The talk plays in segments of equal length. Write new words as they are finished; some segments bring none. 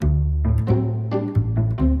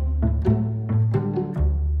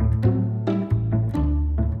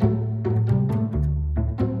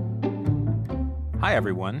Hi,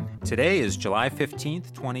 everyone. Today is July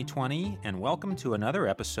 15th, 2020, and welcome to another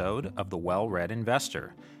episode of The Well-Read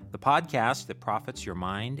Investor, the podcast that profits your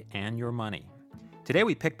mind and your money. Today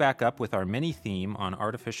we pick back up with our mini-theme on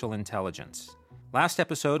artificial intelligence. Last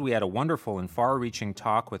episode, we had a wonderful and far-reaching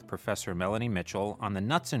talk with Professor Melanie Mitchell on the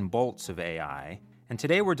nuts and bolts of AI, and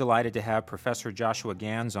today we're delighted to have Professor Joshua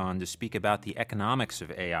Gans on to speak about the economics of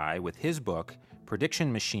AI with his book,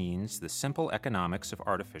 Prediction Machines, The Simple Economics of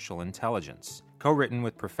Artificial Intelligence, co-written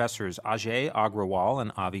with Professors Ajay Agrawal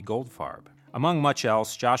and Avi Goldfarb. Among much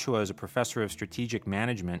else, Joshua is a professor of strategic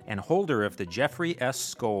management and holder of the Jeffrey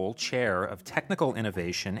S. Skoll Chair of Technical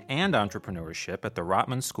Innovation and Entrepreneurship at the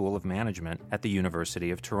Rotman School of Management at the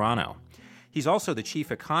University of Toronto. He's also the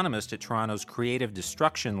chief economist at Toronto's Creative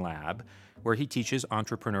Destruction Lab, where he teaches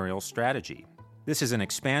entrepreneurial strategy. This is an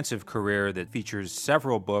expansive career that features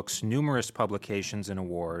several books, numerous publications and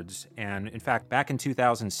awards, and in fact, back in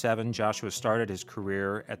 2007, Joshua started his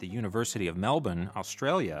career at the University of Melbourne,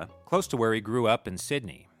 Australia, close to where he grew up in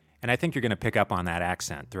Sydney. And I think you're going to pick up on that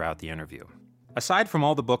accent throughout the interview. Aside from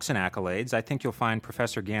all the books and accolades, I think you'll find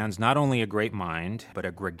Professor Gans not only a great mind, but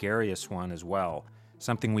a gregarious one as well,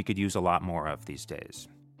 something we could use a lot more of these days.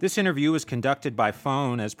 This interview was conducted by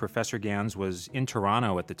phone as Professor Gans was in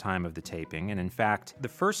Toronto at the time of the taping, and in fact, the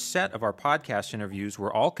first set of our podcast interviews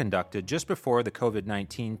were all conducted just before the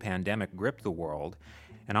COVID-19 pandemic gripped the world.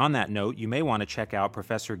 And on that note, you may want to check out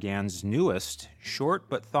Professor Gans' newest, short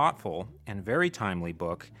but thoughtful, and very timely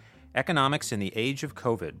book, Economics in the Age of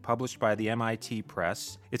COVID, published by the MIT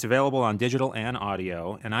Press. It's available on digital and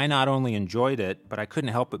audio, and I not only enjoyed it, but I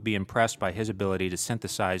couldn't help but be impressed by his ability to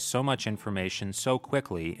synthesize so much information so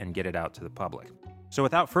quickly and get it out to the public. So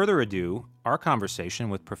without further ado, our conversation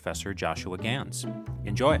with Professor Joshua Gans.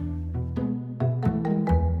 Enjoy it.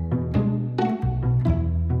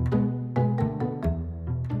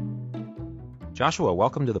 Joshua,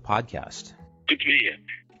 welcome to the podcast. Good to be here.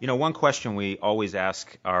 You know, one question we always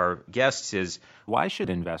ask our guests is, why should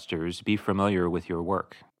investors be familiar with your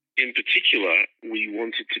work? In particular, we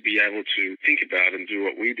wanted to be able to think about and do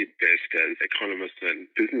what we did best as economists and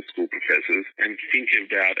business school professors and think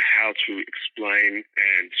about how to explain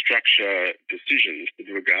and structure decisions with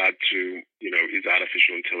regard to, is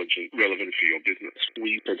artificial intelligence relevant for your business?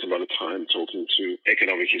 We spent a lot of time talking to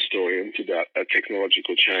economic historians about a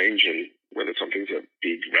technological change and whether something's a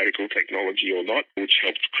big radical technology or not, which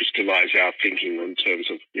helped crystallize our thinking in terms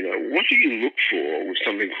of, what do you look for with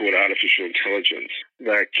something called artificial intelligence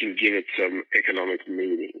that can give it some economic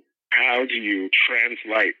meaning? How do you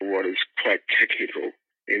translate what is quite technical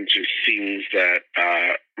into things that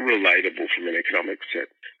are relatable from an economic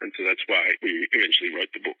sense? And so that's why we eventually wrote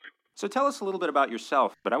the book. So tell us a little bit about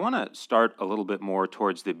yourself, but I want to start a little bit more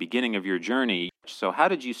towards the beginning of your journey. So how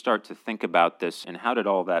did you start to think about this, and how did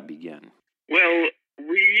all that begin? Well,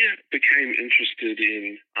 we became interested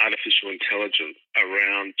in artificial intelligence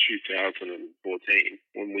around 2014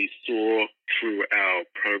 when we saw through our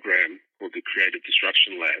program called the Creative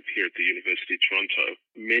Destruction Lab here at the University of Toronto,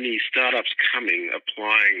 many startups coming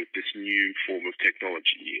applying this new form of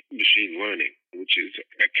technology, machine learning, which is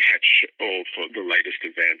a catch-all for the latest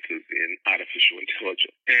advances in artificial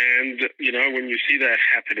intelligence. And, when you see that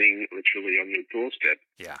happening literally on your doorstep,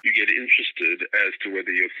 you get interested as to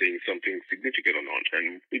whether you're seeing something significant or not.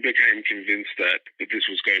 And we became convinced that this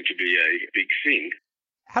was going to be a big thing.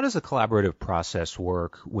 How does a collaborative process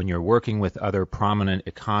work when you're working with other prominent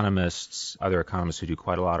economists, other economists who do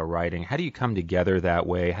quite a lot of writing? How do you come together that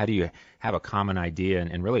way? How do you have a common idea?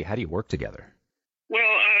 And really, how do you work together? Well,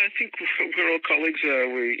 I think we're all colleagues. We're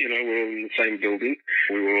all in the same building.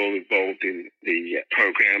 We were all involved in the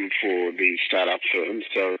program for the startup firms.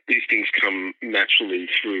 So these things come naturally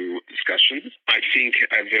through discussions. I think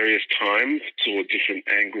at various times saw different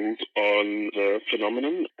angles on the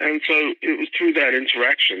phenomenon. And so it was through that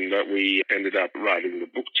interaction that we ended up writing the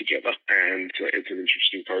book together. And it's an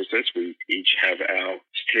interesting process. We each have our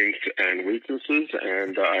strengths and weaknesses.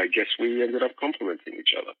 And I guess we ended up complementing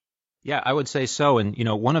each other. Yeah, I would say so. And,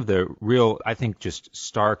 one of the real, I think, just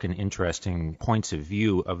stark and interesting points of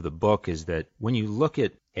view of the book is that when you look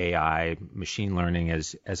at AI, machine learning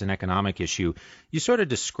as an economic issue, you sort of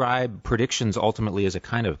describe predictions ultimately as a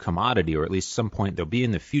kind of commodity, or at least some point they'll be in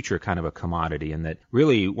the future kind of a commodity. And that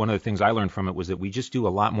really one of the things I learned from it was that we just do a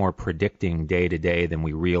lot more predicting day to day than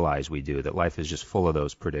we realize we do, that life is just full of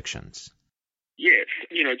those predictions. Yes.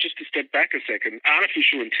 Just to step back a second,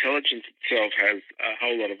 artificial intelligence itself has a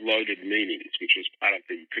whole lot of loaded meanings, which was part of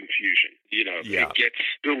the confusion. It gets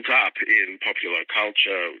built up in popular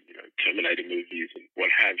culture, Terminator movies and what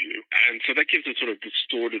have you. And so that gives a sort of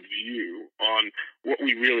distorted view on what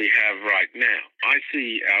we really have right now. I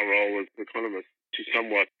see our role as economists to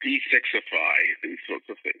somewhat desexify these sorts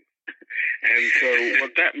of things. And so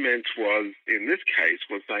what that meant was, in this case,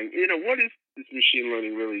 was saying, what is this machine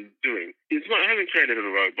learning really doing? It hasn't created a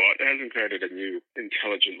robot. It hasn't created a new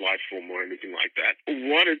intelligent life form or anything like that.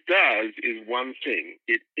 What it does is one thing.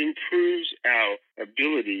 It improves our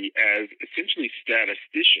ability as essentially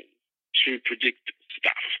statisticians to predict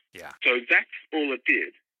stuff. Yeah. So that's all it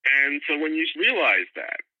did. And so when you realize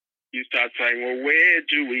that, you start saying, well, where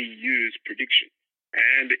do we use prediction?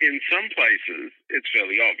 And in some places, it's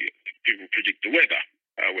fairly obvious. People predict the weather,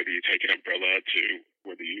 whether you take an umbrella to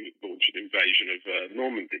whether you launch an invasion of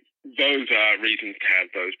Normandy. Those are reasons to have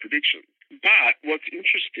those predictions. But what's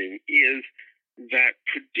interesting is that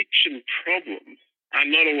prediction problems are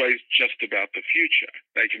not always just about the future.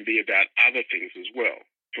 They can be about other things as well.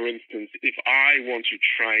 For instance, if I want to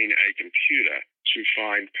train a computer to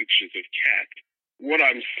find pictures of cats, what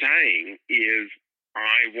I'm saying is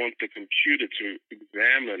I want the computer to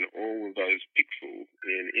examine all of those pixels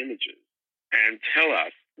in images and tell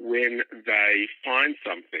us when they find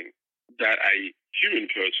something that a human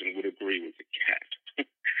person would agree was a cat.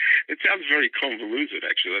 It sounds very convoluted,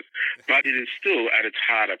 actually, but it is still at its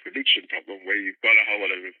heart a prediction problem where you've got a whole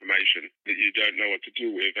lot of information that you don't know what to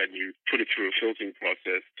do with, and you put it through a filtering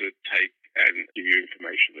process to take and give you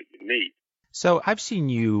information that you need. So I've seen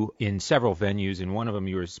you in several venues. In one of them,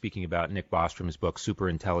 you were speaking about Nick Bostrom's book,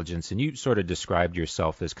 Superintelligence, and you sort of described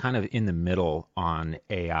yourself as kind of in the middle on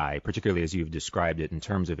AI, particularly as you've described it in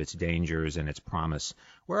terms of its dangers and its promise.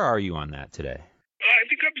 Where are you on that today? I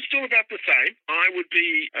think I'm still about the same. I would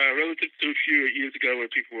be, relative to a few years ago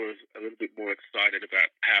where people were a little bit more excited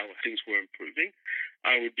about how things were improving,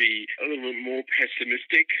 I would be a little bit more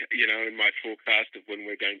pessimistic, in my forecast of when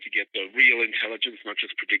we're going to get the real intelligence, not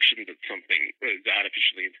just prediction, but something that is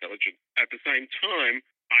artificially intelligent. At the same time,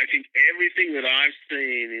 I think everything that I've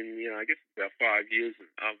seen in, I guess about 5 years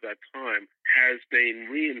of that time has been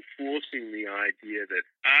reinforcing the idea that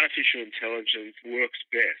artificial intelligence works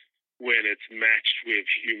best when it's matched with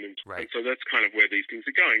humans. Right. And so that's kind of where these things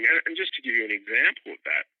are going. And just to give you an example of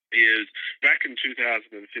that is back in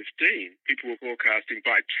 2015, people were forecasting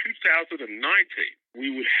by 2019, we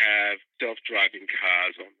would have self-driving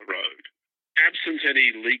cars on the road. Absent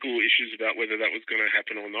any legal issues about whether that was going to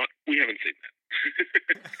happen or not, we haven't seen that.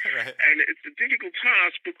 Right. And it's a difficult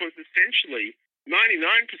task because essentially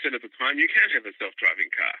 99% of the time you can't have a self-driving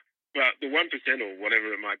car. But the 1% or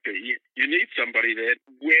whatever it might be, you need somebody there.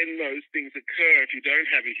 When those things occur, if you don't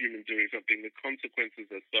have a human doing something, the consequences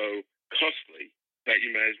are so costly that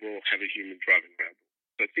you may as well have a human driving around.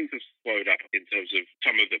 So things have slowed up in terms of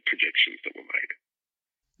some of the projections that were made.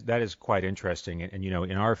 That is quite interesting. And,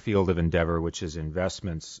 in our field of endeavor, which is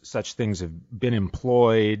investments, such things have been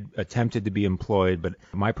employed, attempted to be employed. But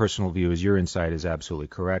my personal view is your insight is absolutely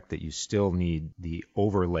correct, that you still need the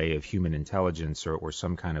overlay of human intelligence or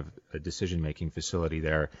some kind of a decision-making facility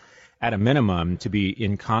there, at a minimum, to be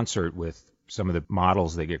in concert with some of the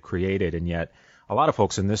models that get created. And yet a lot of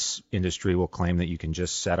folks in this industry will claim that you can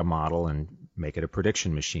just set a model and make it a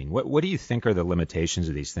prediction machine. What do you think are the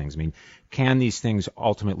limitations of these things? I mean, can these things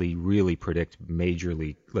ultimately really predict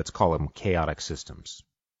majorly, let's call them chaotic systems?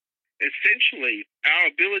 Essentially,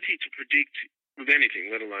 our ability to predict with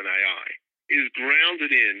anything, let alone AI, is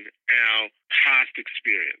grounded in our past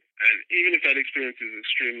experience. And even if that experience is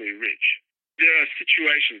extremely rich, there are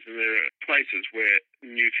situations and there are places where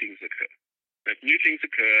new things occur. If new things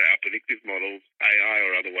occur, our predictive models, AI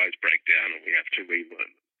or otherwise, break down and we have to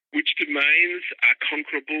relearn them. Which domains are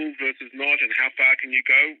conquerable versus not, and how far can you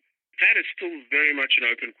go? That is still very much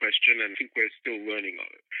an open question, and I think we're still learning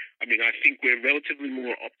on it. I mean, I think we're relatively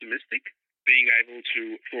more optimistic, being able to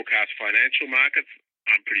forecast financial markets.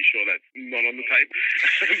 I'm pretty sure that's not on the table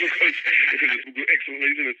because it's an excellent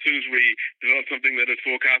reason. As soon as we develop something that is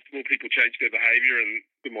forecastable, people change their behavior and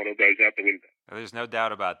the model goes out the window. There's no doubt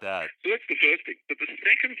about that. So that's the first thing. But the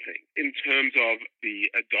second thing, in terms of the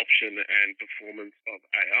adoption and performance of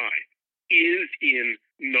AI, is in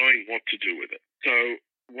knowing what to do with it. So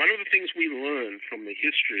one of the things we learn from the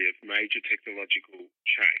history of major technological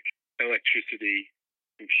change, electricity,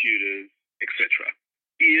 computers, etc.,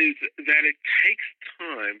 is that it takes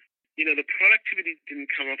time. The productivity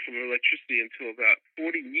didn't come up from electricity until about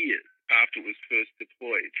 40 years after it was first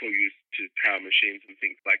deployed for use to power machines and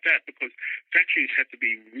things like that, because factories had to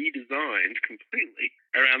be redesigned completely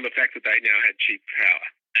around the fact that they now had cheap power.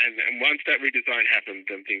 And once that redesign happened,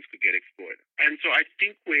 then things could get exploited. And so I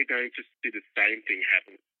think we're going to see the same thing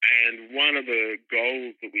happen. And one of the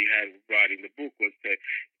goals that we had writing the book was to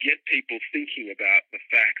get people thinking about the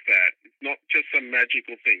fact that it's not just some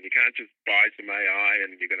magical thing. You can't just buy some AI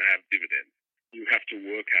and you're going to have dividends. You have to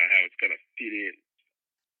work out how it's going to fit in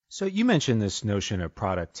So you mentioned this notion of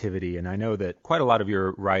productivity, and I know that quite a lot of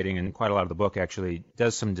your writing and quite a lot of the book actually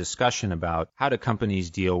does some discussion about how do companies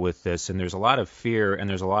deal with this, and there's a lot of fear and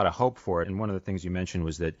there's a lot of hope for it. And one of the things you mentioned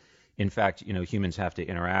was that, in fact, humans have to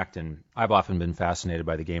interact, and I've often been fascinated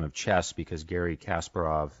by the game of chess because Gary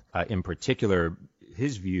Kasparov, in particular,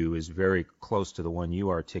 his view is very close to the one you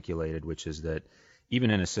articulated, which is that even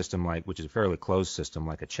in a system which is a fairly closed system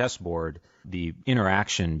like a chessboard, the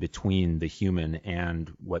interaction between the human and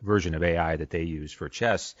what version of AI that they use for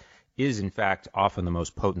chess is in fact often the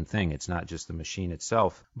most potent thing. It's not just the machine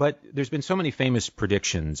itself. But there's been so many famous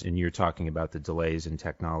predictions, and you're talking about the delays in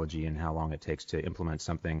technology and how long it takes to implement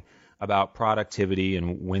something, about productivity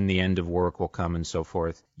and when the end of work will come and so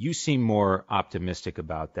forth. You seem more optimistic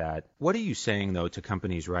about that. What are you saying, though, to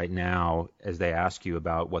companies right now as they ask you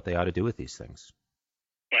about what they ought to do with these things?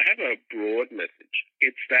 I have a broad message.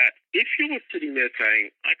 It's that if you were sitting there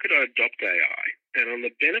saying, I could adopt AI, and on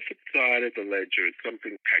the benefit side of the ledger is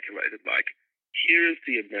something calculated like, here is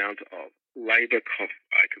the amount of labor cost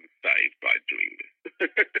I can save by doing this,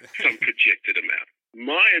 some projected amount.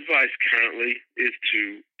 My advice currently is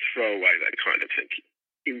to throw away that kind of thinking.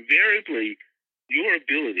 Invariably, your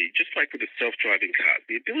ability, just like with a self-driving car,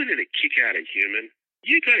 the ability to kick out a human,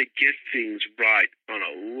 you got to get things right on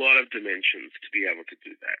a lot of dimensions to be able to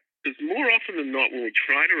do that. Because more often than not, when we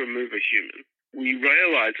try to remove a human, we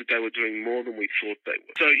realize that they were doing more than we thought they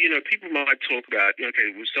were. So, people might talk about,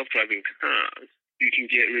 okay, with self-driving cars, you can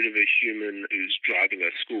get rid of a human who's driving a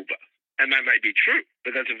school bus. And that may be true,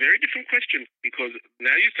 but that's a very different question because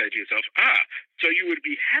now you say to yourself, so you would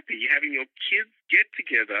be happy having your kids get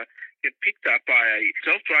together, get picked up by a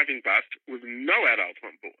self-driving bus with no adult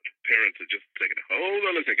on board. Parents are just thinking,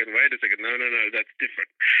 hold on a second, wait a second, no, that's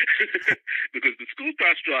different. Because the school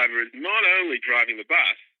bus driver is not only driving the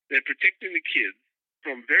bus, they're protecting the kids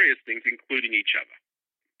from various things, including each other.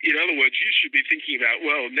 In other words, you should be thinking about,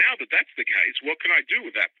 well, now that that's the case, what can I do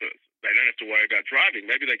with that person? They don't have to worry about driving.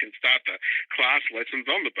 Maybe they can start the class lessons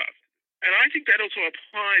on the bus. And I think that also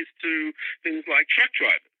applies to things like truck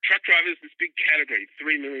drivers. Truck drivers, this big category,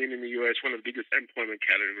 3 million in the US, one of the biggest employment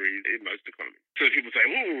categories in most economies. So people say,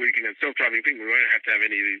 we can have self-driving things. We won't have to have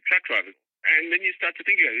any of these truck drivers. And then you start to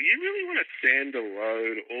think, you really want to send a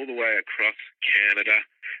load all the way across Canada,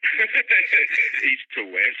 east to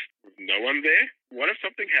west, with no one there? What if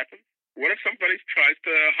something happens? What if somebody tries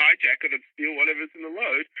to hijack it and steal whatever's in the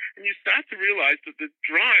load? And you start to realize that the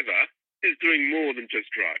driver is doing more than just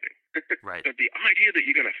driving. Right. But the idea that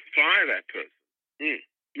you're going to fire that person,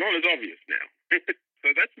 not as obvious now. So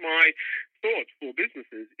that's my thought for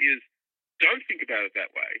businesses is don't think about it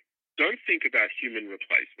that way. Don't think about human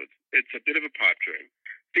replacement. It's a bit of a pipe dream.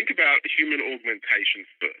 Think about human augmentation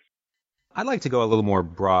first. I'd like to go a little more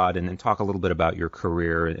broad and talk a little bit about your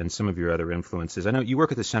career and some of your other influences. I know you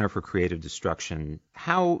work at the Center for Creative Destruction.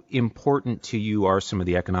 How important to you are some of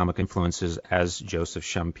the economic influences as Joseph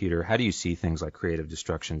Schumpeter? How do you see things like creative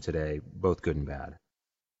destruction today, both good and bad?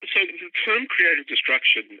 So the term creative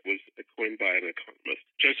destruction was coined by an economist,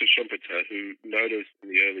 Joseph Schumpeter, who noticed in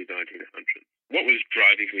the early 1900s what was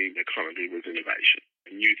driving the economy was innovation,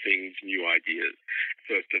 new things, new ideas.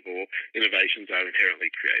 First of all, innovations are inherently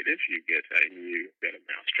creative. You get a new, better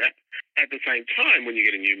mousetrap. At the same time, when you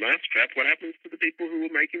get a new mousetrap, what happens to the people who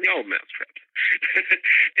were making the old mousetraps?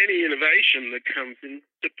 Any innovation that comes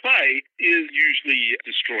into play is usually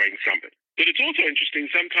destroying something. But it's also interesting,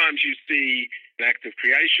 sometimes you see an act of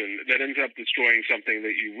creation that ends up destroying something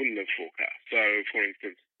that you wouldn't have forecast. So, for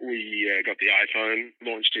instance, we got the iPhone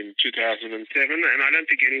launched in 2007, and I don't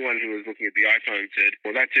think anyone who was looking at the iPhone said,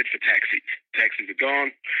 well, that's it for taxis. Taxis are gone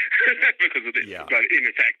because of this. Yeah. But in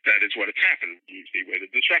fact, that is what has happened. You see where the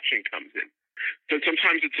destruction comes in. So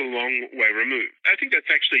sometimes it's a long way removed. I think that's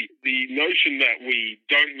actually the notion that we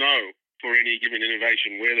don't know for any given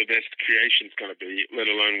innovation where the best creation is going to be, let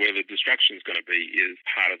alone where the destruction is going to be, is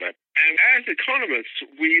part of that. And as economists,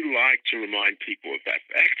 we like to remind people of that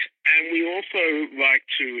fact. And we also like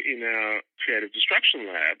to, in our creative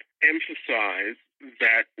destruction lab, emphasize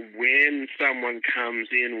that when someone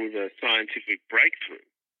comes in with a scientific breakthrough,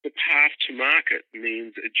 the path to market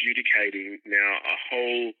means adjudicating now a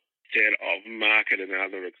whole set of market and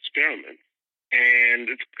other experiments. And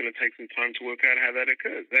it's going to take some time to work out how that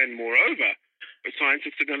occurs. And moreover, the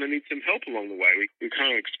scientists are going to need some help along the way. We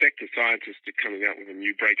can't expect the scientists to coming out with a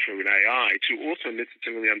new breakthrough in AI to also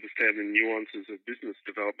necessarily understand the nuances of business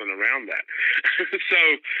development around that. So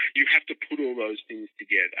you have to put all those things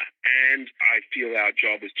together. And I feel our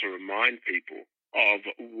job is to remind people of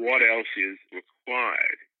what else is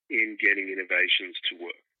required in getting innovations to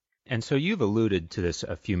work. And so you've alluded to this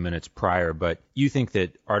a few minutes prior, but you think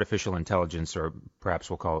that artificial intelligence, or perhaps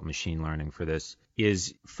we'll call it machine learning for this,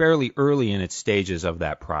 is fairly early in its stages of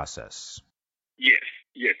that process.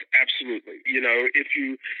 Yes, absolutely. If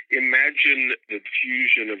you imagine the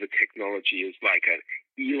fusion of the technology as like an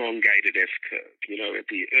elongated S-curve, at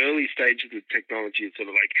the early stages of the technology, it sort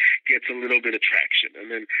of like gets a little bit of traction.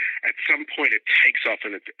 And then at some point it takes off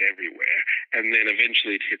and it's everywhere. And then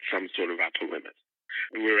eventually it hits some sort of upper limit.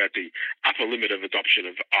 We're at the upper limit of adoption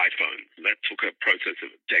of iPhones. That took a process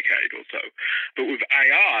of a decade or so. But with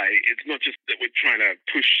AI, it's not just that we're trying to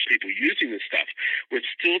push people using this stuff. We're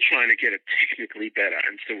still trying to get it technically better.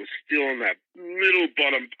 And so we're still on that middle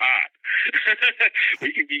bottom part.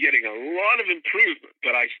 We could be getting a lot of improvement,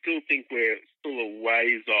 but I still think we're still a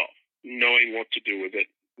ways off knowing what to do with it,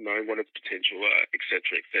 knowing what its potential are, et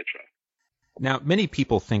cetera, et cetera. Now, many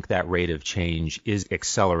people think that rate of change is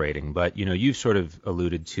accelerating, but, you've sort of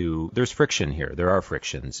alluded to there's friction here. There are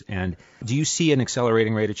frictions. And do you see an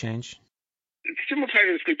accelerating rate of change? It's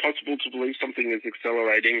simultaneously possible to believe something is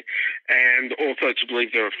accelerating and also to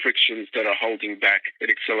believe there are frictions that are holding back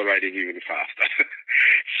it accelerating even faster.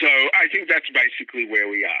 So I think that's basically where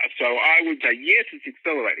we are. So I would say, yes, it's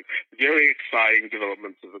accelerating. Very exciting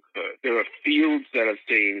developments have occurred. There are fields that are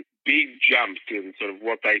seeing big jumps in sort of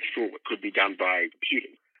what they thought could be done by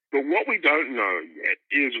computing. But what we don't know yet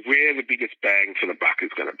is where the biggest bang for the buck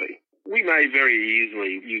is going to be. We may very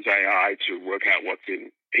easily use AI to work out what's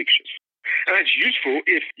in pictures. And that's useful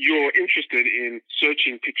if you're interested in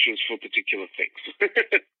searching pictures for particular things.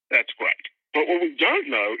 That's great. But what we don't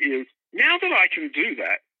know is, now that I can do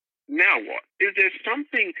that, now what? Is there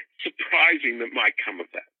something surprising that might come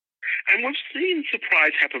of that? And we've seen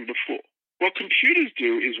surprise happen before. What computers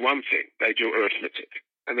do is one thing. They do arithmetic,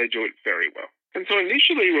 and they do it very well. And so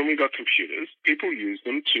initially, when we got computers, people used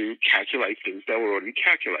them to calculate things they were already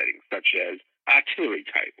calculating, such as artillery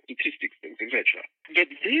tables, statistics things, etc. But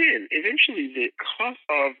then, eventually, the cost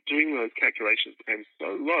of doing those calculations became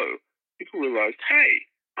so low, people realized, hey,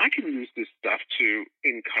 I can use this stuff to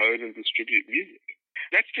encode and distribute music.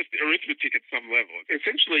 That's just arithmetic at some level.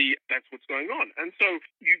 Essentially, that's what's going on. And so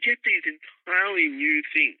you get these entirely new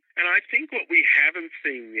things. And I think what we haven't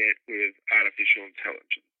seen yet with artificial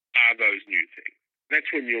intelligence are those new things. That's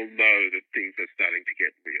when you'll know that things are starting to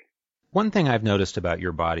get real. One thing I've noticed about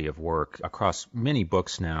your body of work across many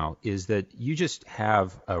books now is that you just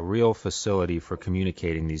have a real facility for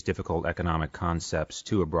communicating these difficult economic concepts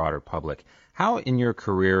to a broader public. How in your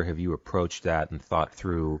career have you approached that and thought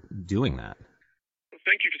through doing that? Well,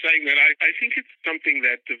 thank you for saying that. I think it's something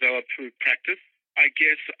that developed through practice. I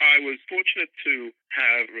guess I was fortunate to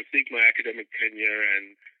have received my academic tenure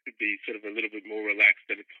and to be sort of a little bit more relaxed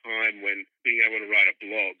at a time when being able to write a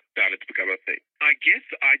blog started to become a thing. I guess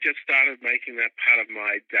I just started making that part of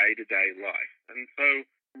my day-to-day life. And so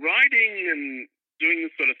writing and doing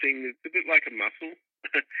this sort of thing is a bit like a muscle.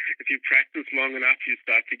 If you practice long enough, you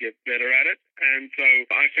start to get better at it. And so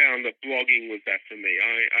I found that blogging was that for me.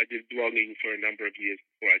 I did blogging for a number of years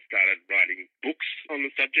before I started writing books on the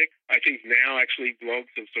subject. I think now actually blogs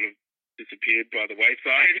have sort of disappeared by the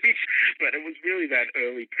wayside. But it was really that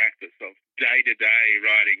early practice of day-to-day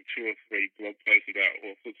writing 2 or 3 blog posts about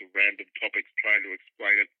all sorts of random topics, trying to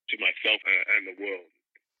explain it to myself and the world.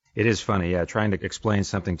 It is funny, yeah. Trying to explain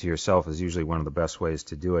something to yourself is usually one of the best ways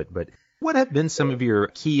to do it. But what have been some of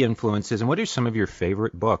your key influences, and what are some of your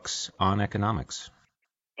favorite books on economics?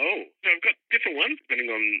 Oh, so I've got different ones depending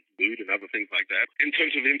on mood and other things like that. In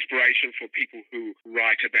terms of inspiration for people who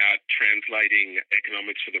write about translating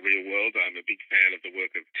economics for the real world, I'm a big fan of the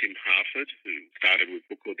work of Tim Harford, who started with a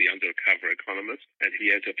book called The Undercover Economist, and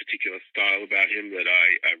he has a particular style about him that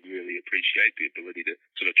I really appreciate, the ability to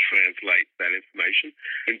sort of translate that information.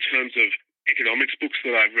 In terms of economics books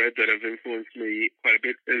that I've read that have influenced me quite a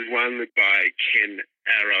bit, there's one by Ken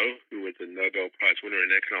Arrow, who was a Nobel Prize winner in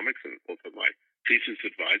economics and also my thesis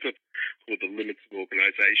advisor, called The Limits of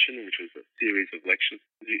Organization, which was a series of lectures.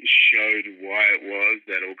 It showed why it was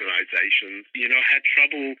that organizations, had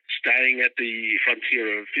trouble staying at the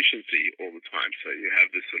frontier of efficiency all the time. So you have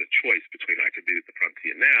this sort of choice between I can be at the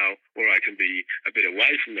frontier now, or I can be a bit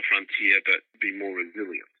away from the frontier but be more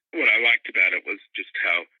resilient. What I liked about it was just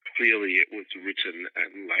how clearly it was written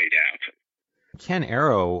and laid out. Ken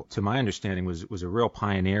Arrow, to my understanding, was a real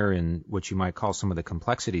pioneer in what you might call some of the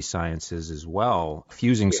complexity sciences as well,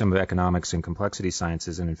 fusing some of the economics and complexity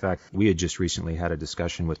sciences. And in fact, we had just recently had a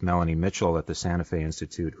discussion with Melanie Mitchell at the Santa Fe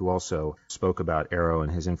Institute, who also spoke about Arrow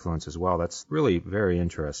and his influence as well. That's really very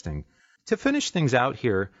interesting. To finish things out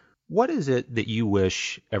here, what is it that you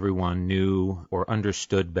wish everyone knew or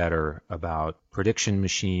understood better about prediction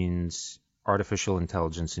machines, artificial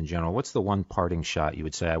intelligence in general, what's the one parting shot you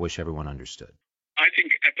would say I wish everyone understood? I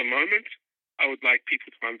think at the moment, I would like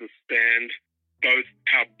people to understand both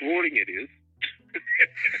how boring it is,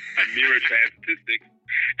 a mere advanced statistics,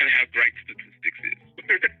 and how great statistics is.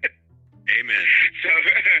 Amen.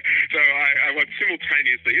 So I want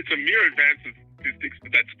simultaneously, it's a mere advance of statistics,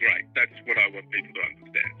 but that's great. That's what I want people to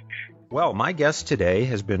understand. Well, my guest today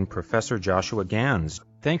has been Professor Joshua Gans.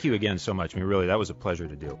 Thank you again so much. I mean, really, that was a pleasure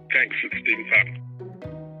to do. Thanks. It's been fun.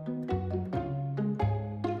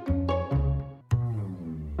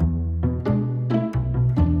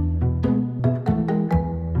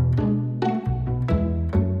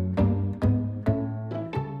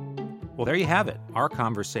 Well, there you have it, our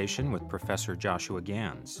conversation with Professor Joshua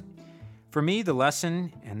Gans. For me, the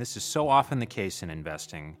lesson, and this is so often the case in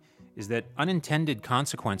investing, is that unintended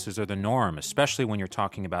consequences are the norm, especially when you're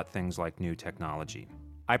talking about things like new technology.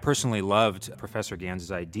 I personally loved Professor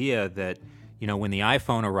Gans' idea that, when the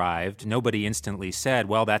iPhone arrived, nobody instantly said,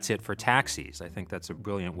 well, that's it for taxis. I think that's a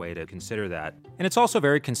brilliant way to consider that. And it's also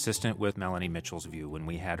very consistent with Melanie Mitchell's view when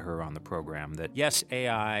we had her on the program that, yes,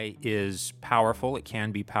 AI is powerful, it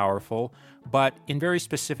can be powerful, but in very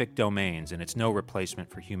specific domains, and it's no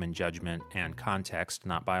replacement for human judgment and context,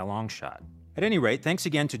 not by a long shot. At any rate, thanks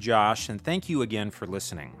again to Josh, and thank you again for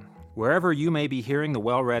listening. Wherever you may be hearing The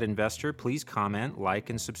Well-Read Investor, please comment, like,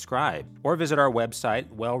 and subscribe. Or visit our website,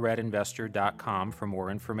 wellreadinvestor.com, for more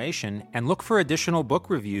information, and look for additional book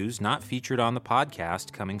reviews not featured on the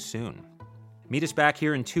podcast coming soon. Meet us back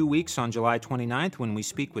here in 2 weeks on July 29th when we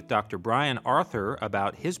speak with Dr. Brian Arthur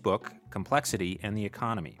about his book, Complexity and the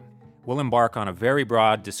Economy. We'll embark on a very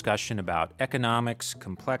broad discussion about economics,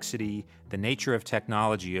 complexity, the nature of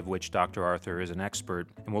technology, of which Dr. Arthur is an expert,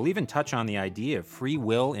 and we'll even touch on the idea of free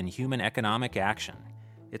will in human economic action.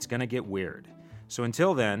 It's going to get weird. So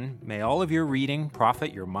until then, may all of your reading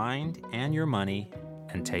profit your mind and your money,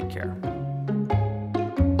 and take care.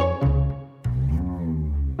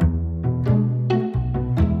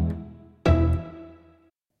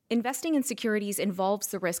 Investing in securities involves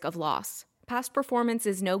the risk of loss. Past performance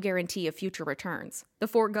is no guarantee of future returns. The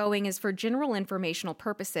foregoing is for general informational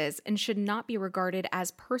purposes and should not be regarded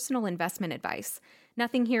as personal investment advice.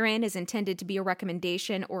 Nothing herein is intended to be a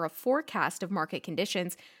recommendation or a forecast of market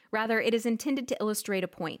conditions. Rather, it is intended to illustrate a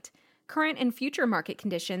point. Current and future market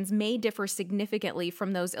conditions may differ significantly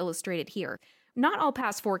from those illustrated here. Not all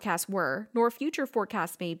past forecasts were, nor future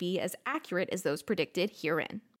forecasts may be as accurate as those predicted herein.